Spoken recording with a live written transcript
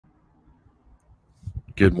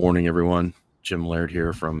Good morning, everyone. Jim Laird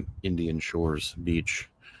here from Indian Shores Beach.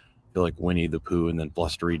 Feel like Winnie the Pooh and then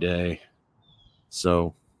blustery day.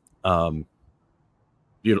 So, um,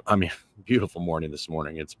 beautiful. I mean, beautiful morning this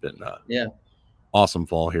morning. It's been Yeah, awesome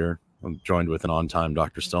fall here. I'm joined with an on-time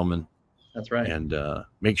Dr. Stillman, that's right. and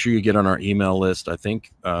make sure you get on our email list. I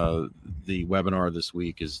think the webinar this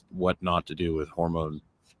week is what not to do with hormone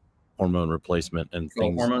replacement and Oh,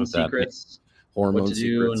 things hormone of that secrets, what hormone to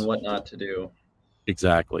do and secrets. what not to do.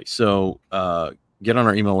 Exactly. So get on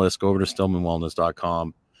our email list. Go over to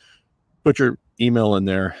stillmanwellness.com. Put your email in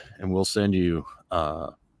there, and we'll send you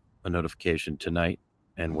a notification tonight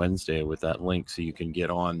and Wednesday with that link, so you can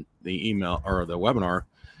get on the email or the webinar.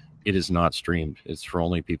 It is not streamed. It's for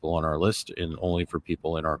only people on our list and only for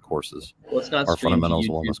people in our courses, Well, it's not our streamed to fundamentals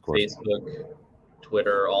YouTube, wellness course. Facebook,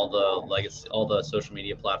 Twitter, all the legacy, all the social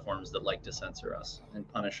media platforms that like to censor us and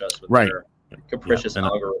punish us with Right. their Yeah. capricious And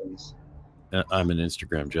algorithms. I'm in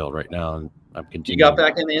Instagram jail right now, and I'm You got continuing.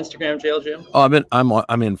 back in the Instagram jail, Jim? Oh,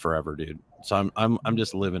 I'm in forever, dude. So I'm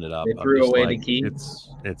just living it up. They I'm threw just away like the key.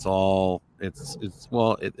 it's all it's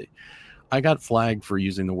well. I got flagged for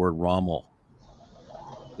using the word Rommel.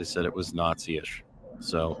 They said it was Nazi-ish,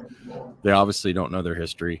 so they obviously don't know their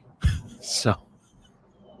history. So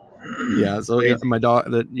yeah, so yeah, Crazy. my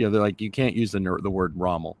dog that they're like, you can't use the word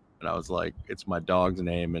Rommel, and I was like, it's my dog's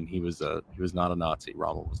name, and he was not a Nazi.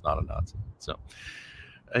 Rommel was not a Nazi. So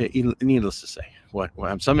needless to say,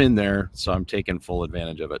 so I'm in there, so I'm taking full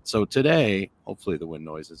advantage of it. So today, hopefully the wind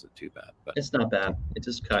noise isn't too bad, but It's not bad. It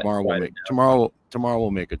just cut tomorrow we'll quieted make down. tomorrow we'll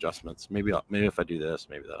make adjustments. Maybe if I do this,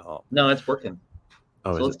 maybe that'll help. No, it's working.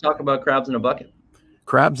 Oh, So is let's it? talk about crabs in a bucket.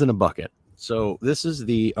 Crabs in a bucket. So this is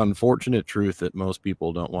the unfortunate truth that most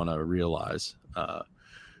people don't want to realize.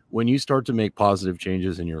 When you start to make positive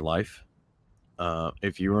changes in your life,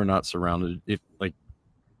 if you are not surrounded, if like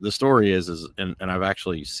the story is and I've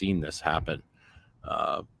actually seen this happen.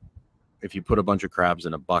 Uh, if you put a bunch of crabs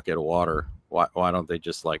in a bucket of water, why don't they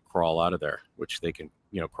just like crawl out of there, which they can,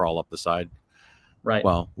 crawl up the side? Right.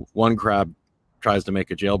 Well, one crab tries to make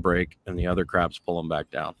a jailbreak and the other crabs pull them back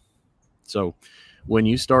down. So when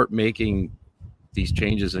you start making these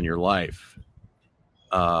changes in your life,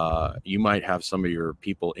 you might have some of your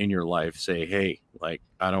people in your life say, hey, like,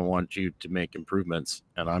 I don't want you to make improvements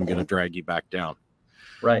and I'm going to drag you back down.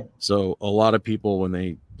 Right. So a lot of people, when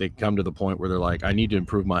they come to the point where they're like, I need to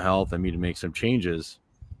improve my health, I need to make some changes,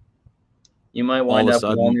 You might all wind of a up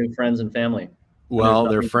with all sudden, new friends and family, and there's well,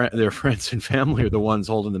 nothing. their friends and family are the ones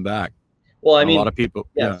holding them back. Well, I And a lot mean, of people,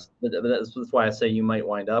 yeah. yes, but that's why I say you might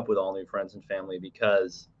wind up with all new friends and family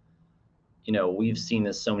because, we've seen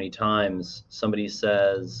this so many times. Somebody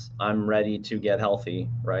says, I'm ready to get healthy,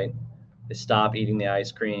 right? They stop eating the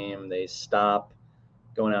ice cream, they stop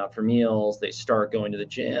going out for meals, they start going to the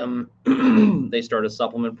gym, they start a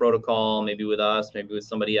supplement protocol, maybe with us, maybe with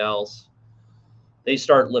somebody else. They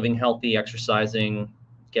start living healthy, exercising,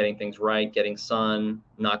 getting things right, getting sun,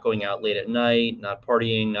 not going out late at night, not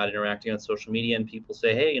partying, not interacting on social media. And people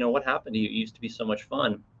say, hey, what happened to you? You used to be so much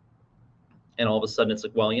fun. And all of a sudden it's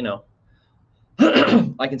like, well,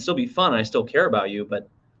 I can still be fun. I still care about you, but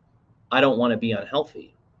I don't want to be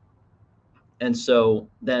unhealthy. And so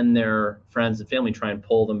then their friends and family try and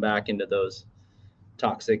pull them back into those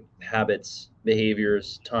toxic habits,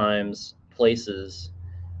 behaviors, times, places.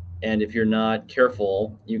 And if you're not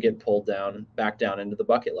careful, you get pulled back down into the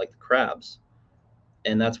bucket like the crabs.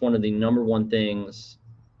 And that's one of the number one things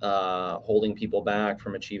holding people back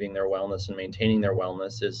from achieving their wellness and maintaining their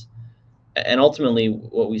wellness is, and ultimately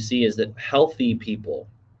what we see is that healthy people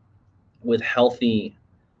with healthy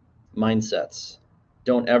mindsets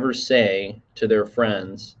don't ever say to their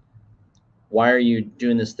friends, why are you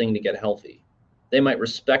doing this thing to get healthy? They might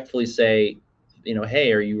respectfully say,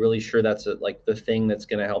 hey, are you really sure that's like the thing that's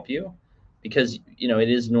going to help you? Because, it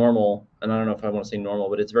is normal. And I don't know if I want to say normal,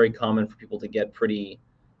 but it's very common for people to get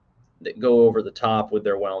go over the top with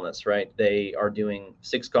their wellness, right? They are doing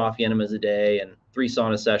 6 coffee enemas a day and 3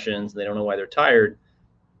 sauna sessions. And they don't know why they're tired.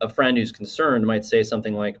 A friend who's concerned might say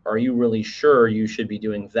something like, are you really sure you should be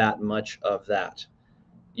doing that much of that?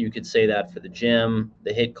 You could say that for the gym,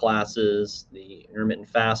 the HIIT classes, the intermittent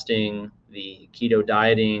fasting, the keto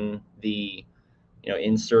dieting, the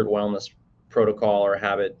insert wellness protocol or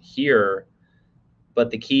habit here.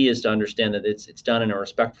 But the key is to understand that it's done in a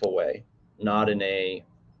respectful way, not in a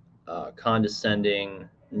condescending,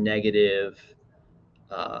 negative,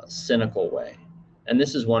 cynical way. And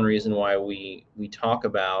this is one reason why we talk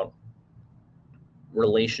about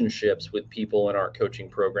relationships with people in our coaching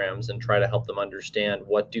programs and try to help them understand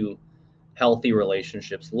what do healthy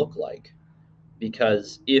relationships look like.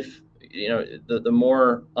 Because if the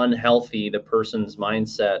more unhealthy the person's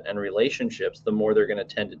mindset and relationships, the more they're going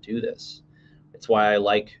to tend to do this. It's why I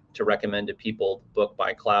like to recommend to people the book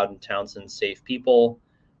by Cloud and Townsend, Safe People.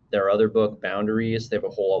 Their other book, Boundaries. They have a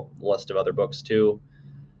whole list of other books too.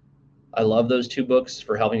 I love those two books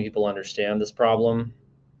for helping people understand this problem.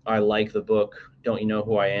 I like the book, Don't You Know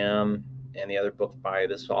Who I Am? And the other book by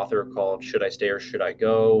this author called Should I Stay or Should I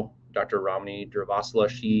Go? Dr. Ramani Durvasula.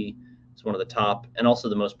 She is one of the top and also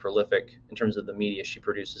the most prolific in terms of the media she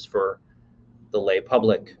produces for the lay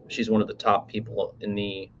public. She's one of the top people in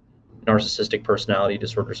the narcissistic personality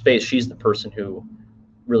disorder space. She's the person who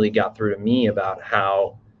really got through to me about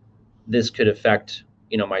how this could affect,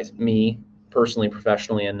 me personally,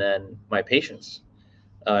 professionally, and then my patients.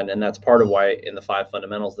 And that's part of why in the 5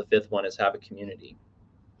 fundamentals, the 5th one is have a community.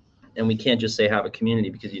 And we can't just say have a community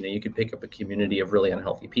because, you could pick up a community of really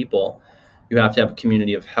unhealthy people. You have to have a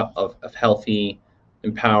community of healthy,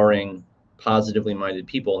 empowering, positively minded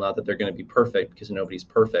people. Not that they're going to be perfect, because nobody's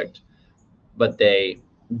perfect, but they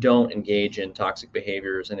don't engage in toxic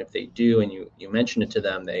behaviors. And if they do, and you mention it to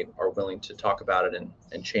them, they are willing to talk about it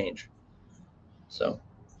and change. So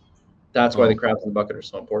that's why the crabs in the bucket are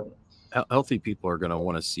so important. Healthy people are going to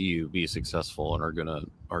want to see you be successful and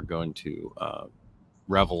are going to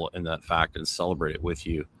revel in that fact and celebrate it with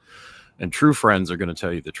you. And true friends are going to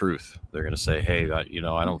tell you the truth. They're going to say, hey,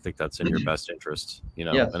 I don't think that's in your best interest,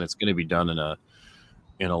 Yes. And it's going to be done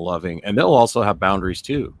in a loving, and they'll also have boundaries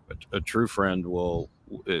too. A true friend will,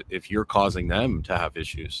 if you're causing them to have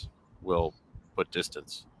issues, will put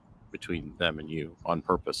distance between them and you on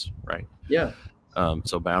purpose. Right. Yeah.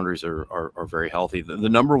 So boundaries are very healthy. The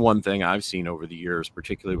number one thing I've seen over the years,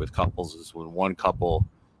 particularly with couples, is when one couple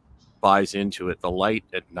buys into it, the light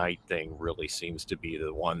at night thing really seems to be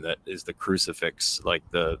the one that is the crucifix, like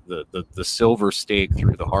the silver stake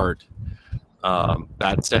through the heart.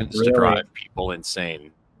 That tends to drive people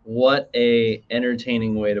insane. What a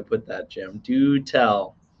entertaining way to put that, Jim. Do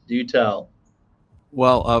tell.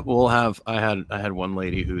 Well, I had one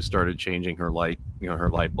lady who started changing her light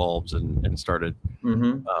bulbs and started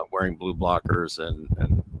wearing blue blockers,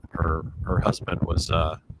 and her husband was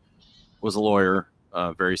a lawyer,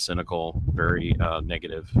 very cynical, very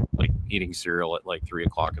negative, like eating cereal at like 3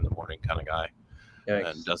 o'clock in the morning kind of guy.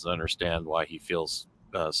 Yikes. And doesn't understand why he feels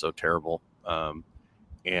so terrible.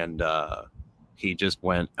 And he just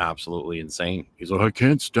went absolutely insane. He's like, I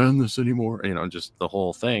can't stand this anymore. Just the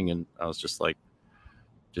whole thing. And I was just like,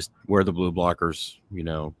 just wear the blue blockers,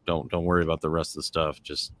 don't worry about the rest of the stuff.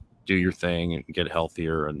 Just do your thing and get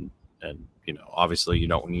healthier. And obviously you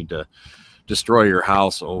don't need to destroy your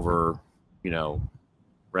house over,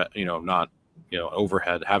 not,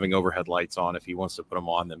 having overhead lights on. If he wants to put them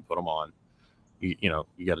on, then put them on. You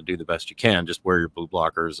got to do the best you can. Just wear your blue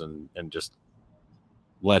blockers and just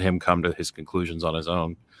let him come to his conclusions on his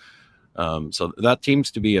own. So that seems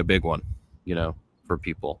to be a big one, for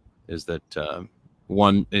people, is that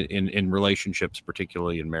one in relationships,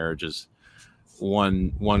 particularly in marriages,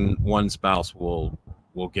 one spouse will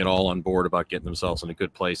get all on board about getting themselves in a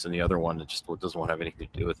good place, and the other one just doesn't want to have anything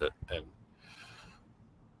to do with it. And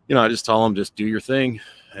I just tell them, just do your thing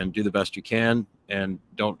and do the best you can, and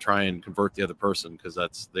don't try and convert the other person,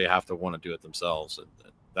 because they have to want to do it themselves. And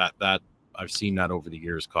that I've seen that over the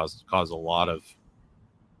years cause a lot of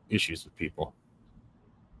issues with people.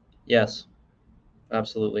 Yes,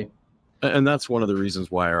 absolutely. And that's one of the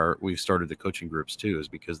reasons why we've started the coaching groups too, is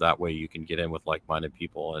because that way you can get in with like-minded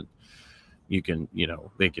people, and you can,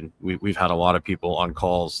 we've had a lot of people on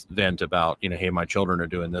calls vent about, hey, my children are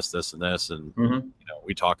doing this, this, and this. And,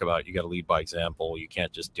 we talk about, you got to lead by example. You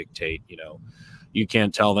can't just dictate, you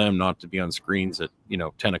can't tell them not to be on screens at,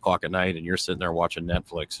 10 o'clock at night and you're sitting there watching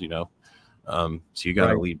Netflix, so you got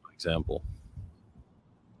to lead by example.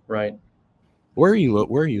 Right. Where are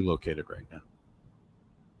you located right now?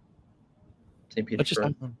 St.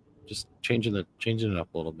 Petersburg. Just changing it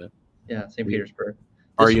up a little bit. Yeah, St. Petersburg.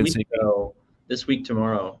 Are you in St. Petersburg? This week,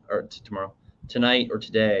 tonight or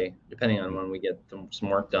today, depending on when we get some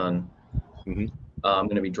work done, I'm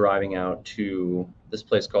going to be driving out to this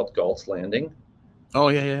place called Galt's Landing. Oh,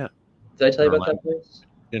 yeah. Did I tell you about that place?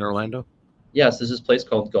 In Orlando? Yes, there's this place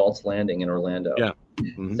called Galt's Landing in Orlando. Yeah.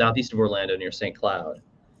 Southeast of Orlando near St. Cloud.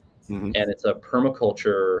 And it's a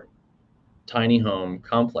permaculture tiny home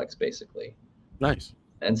complex, basically. Nice.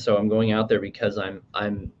 And so I'm going out there because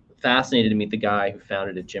I'm fascinated to meet the guy who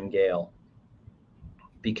founded it, Jim Gale.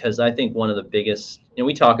 Because I think one of the biggest,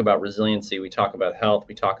 we talk about resiliency, we talk about health,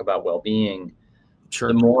 we talk about well-being. Sure.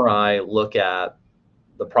 The more I look at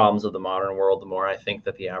the problems of the modern world, the more I think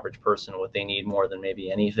that the average person, what they need more than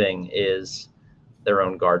maybe anything is their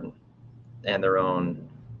own garden and their own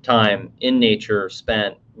time in nature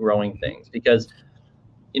spent growing things. Because,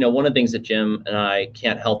 one of the things that Jim and I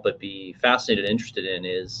can't help but be fascinated and interested in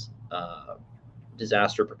is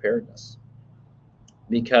disaster preparedness.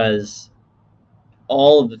 Because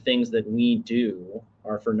all of the things that we do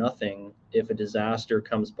are for nothing if a disaster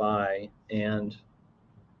comes by and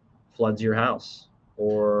floods your house.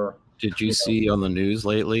 Or did you see on the news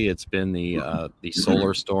lately? It's been the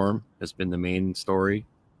solar storm has been the main story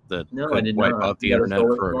that no, I could did wipe not. out the You got a internet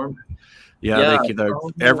solar for. storm? Yeah,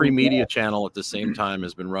 Oh, every yeah. media channel at the same time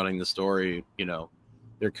has been running the story.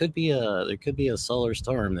 There could be a solar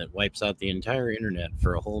storm that wipes out the entire internet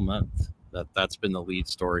for a whole month. That's been the lead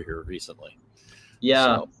story here recently.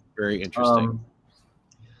 Yeah. So very interesting.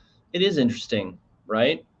 It is interesting,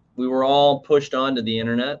 right? We were all pushed onto the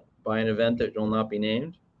internet by an event that will not be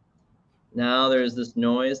named. Now there's this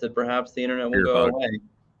noise that perhaps the internet will Fear go about it. away.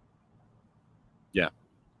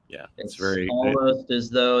 Yeah, It's very almost as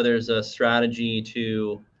though there's a strategy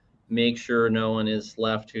to make sure no one is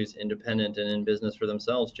left who's independent and in business for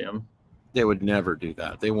themselves, Jim. They would never do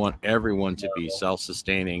that. They want everyone to be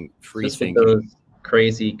self-sustaining, Just with free-thinking. those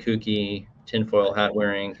crazy, kooky, tinfoil hat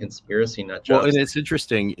wearing conspiracy nut jobs. Well, and it's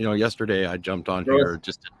interesting. Yesterday I jumped on here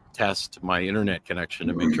just to test my internet connection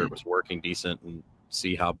to make sure it was working decent and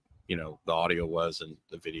see how the audio was and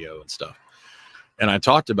the video and stuff. And I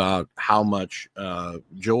talked about how much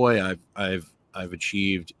joy I've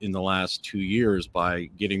achieved in the last 2 years by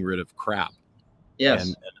getting rid of crap.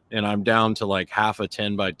 Yes. And I'm down to like half a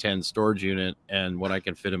 10 by 10 storage unit and what I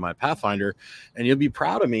can fit in my Pathfinder. And you'll be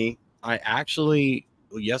proud of me. I actually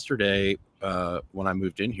yesterday when I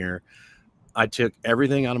moved in here, I took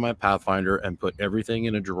everything out of my Pathfinder and put everything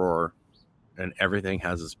in a drawer, and everything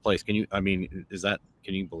has its place. Can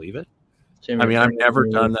you believe it? Jimmy, I've never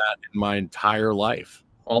done that in my entire life.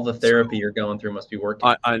 All the therapy you're going through must be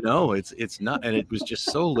working. I know it's not, and it was just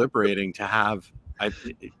so liberating to have.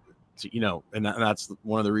 And that's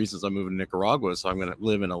one of the reasons I'm moving to Nicaragua. So I'm going to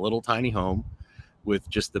live in a little tiny home with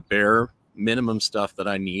just the bare minimum stuff that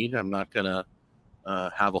I need. I'm not going to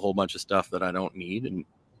have a whole bunch of stuff that I don't need, and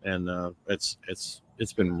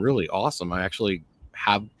it's been really awesome. I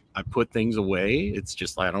put things away. It's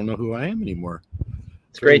just like I don't know who I am anymore.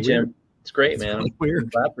 It's great, Jim. It's great, man. Really weird. I'm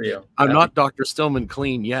glad for you. I'm not Dr. Stillman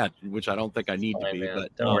clean yet, which I don't think I need to be. Man.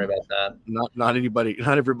 But don't worry about that. Not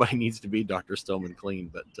everybody needs to be Dr. Stillman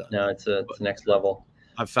clean. But no, it's next level.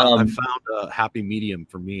 I found a happy medium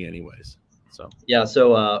for me, anyways. So yeah.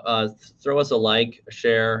 So throw us a like, a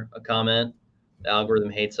share, a comment. The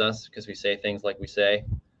algorithm hates us because we say things like we say,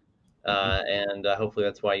 and hopefully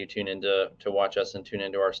that's why you tune in to watch us and tune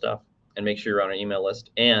into our stuff. And make sure you're on our email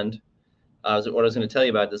list. And what I was going to tell you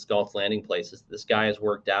about this Gulf Landing place is this guy has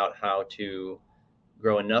worked out how to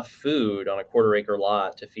grow enough food on a 1/4 acre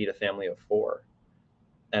lot to feed a family of 4.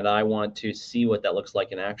 And I want to see what that looks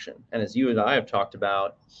like in action. And as you and I have talked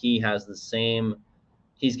about, he's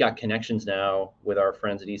got connections now with our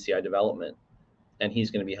friends at ECI Development, and he's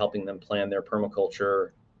going to be helping them plan their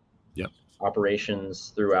permaculture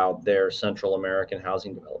operations throughout their Central American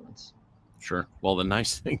housing developments. Sure. Well, the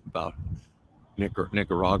nice thing about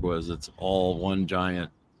Nicaragua is it's all one giant.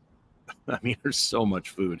 I mean, there's so much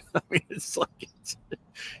food. I mean, it's like,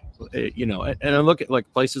 and I look at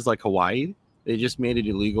like places like Hawaii, they just made it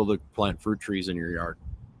illegal to plant fruit trees in your yard.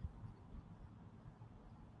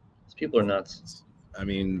 These people are nuts. I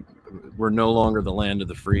mean, we're no longer the land of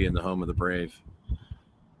the free and the home of the brave.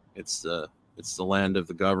 It's the land of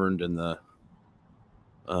the governed and the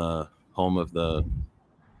home of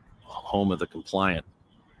the compliant.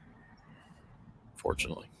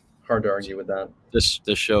 Fortunately, hard to argue with that. This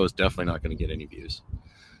show is definitely not going to get any views.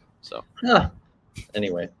 So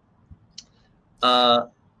anyway, yeah,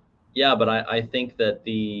 but I think that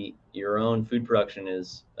your own food production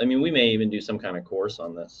is. I mean, we may even do some kind of course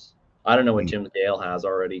on this. I don't know what Jim Gale has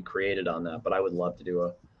already created on that, but I would love to do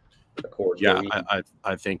a course. Yeah,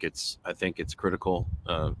 I think it's critical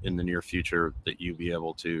in the near future that you be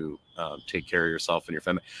able to take care of yourself and your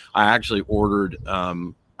family. I actually ordered.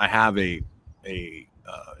 I have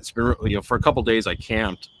it's been for a couple of days I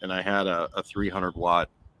camped and I had a 300 watt.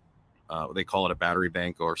 They call it a battery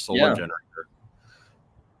bank or solar generator,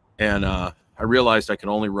 and I realized I can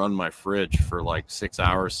only run my fridge for like 6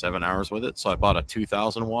 hours, 7 hours with it. So I bought a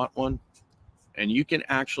 2,000 watt one, and you can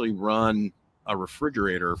actually run a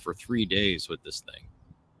refrigerator for 3 days with this thing.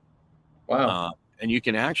 Wow. And you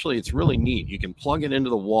can actually, it's really neat. You can plug it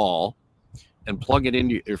into the wall and plug it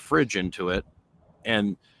into your fridge into it.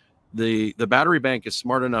 And the battery bank is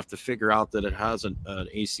smart enough to figure out that it has an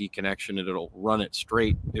AC connection and it'll run it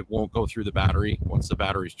straight. It won't go through the battery once the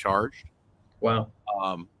battery's charged. Wow.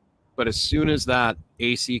 But as soon as that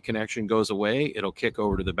AC connection goes away, it'll kick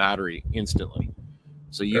over to the battery instantly.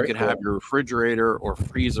 So you Very could have cool. your refrigerator or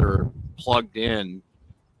freezer plugged in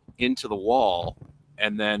into the wall,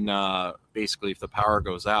 and then basically if the power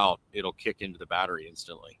goes out, it'll kick into the battery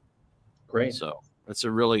instantly. Great. So that's a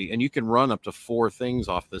really, and you can run up to 4 things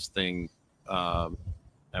off this thing at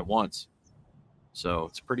once. So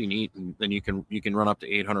it's pretty neat. And then you can run up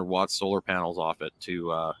to 800 watts solar panels off it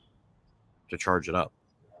to charge it up.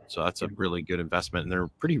 So that's a really good investment, and they're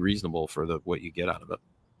pretty reasonable for what you get out of it.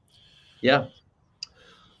 Yeah.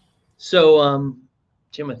 So,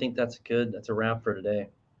 Jim, I think that's a wrap for today.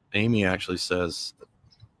 Amy actually says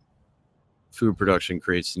food production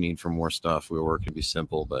creates the need for more stuff. We work to be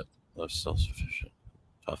simple, but less self-sufficient.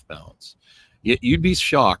 Tough balance. You'd be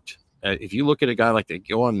shocked if you look at a guy like that.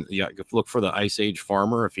 Go on, look for the Ice Age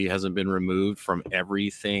farmer. If he hasn't been removed from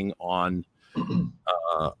everything on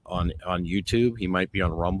YouTube, he might be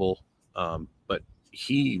on Rumble, but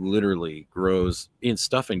he literally grows in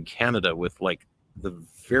stuff in Canada with like the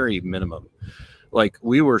very minimum. Like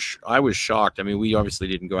I was shocked. I mean, we obviously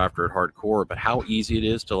didn't go after it hardcore, but how easy it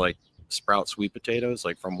is to like sprout sweet potatoes.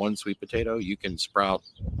 Like from one sweet potato, you can sprout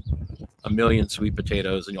 1 million sweet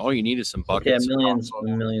potatoes, and all you need is some buckets. Yeah,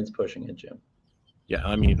 millions pushing it, Jim. Yeah,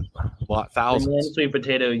 I mean, thousands. From one sweet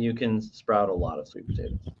potato, you can sprout a lot of sweet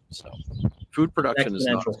potatoes. So, food production is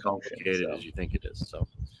not Exponential as complicated as you think it is. So,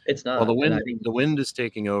 it's not. Well, the wind is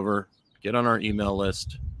taking over. Get on our email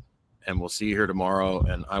list, and we'll see you here tomorrow.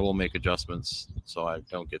 And I will make adjustments so I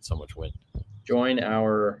don't get so much wind. Join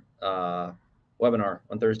our webinar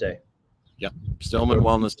on Thursday. Yep,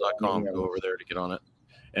 StillmanWellness.com. Go over there to get on it.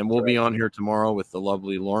 And we'll be on here tomorrow with the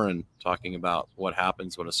lovely Lauren talking about what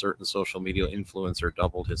happens when a certain social media influencer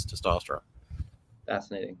doubled his testosterone.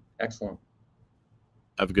 Fascinating. Excellent.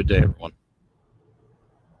 Have a good day, everyone.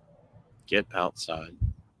 Get outside.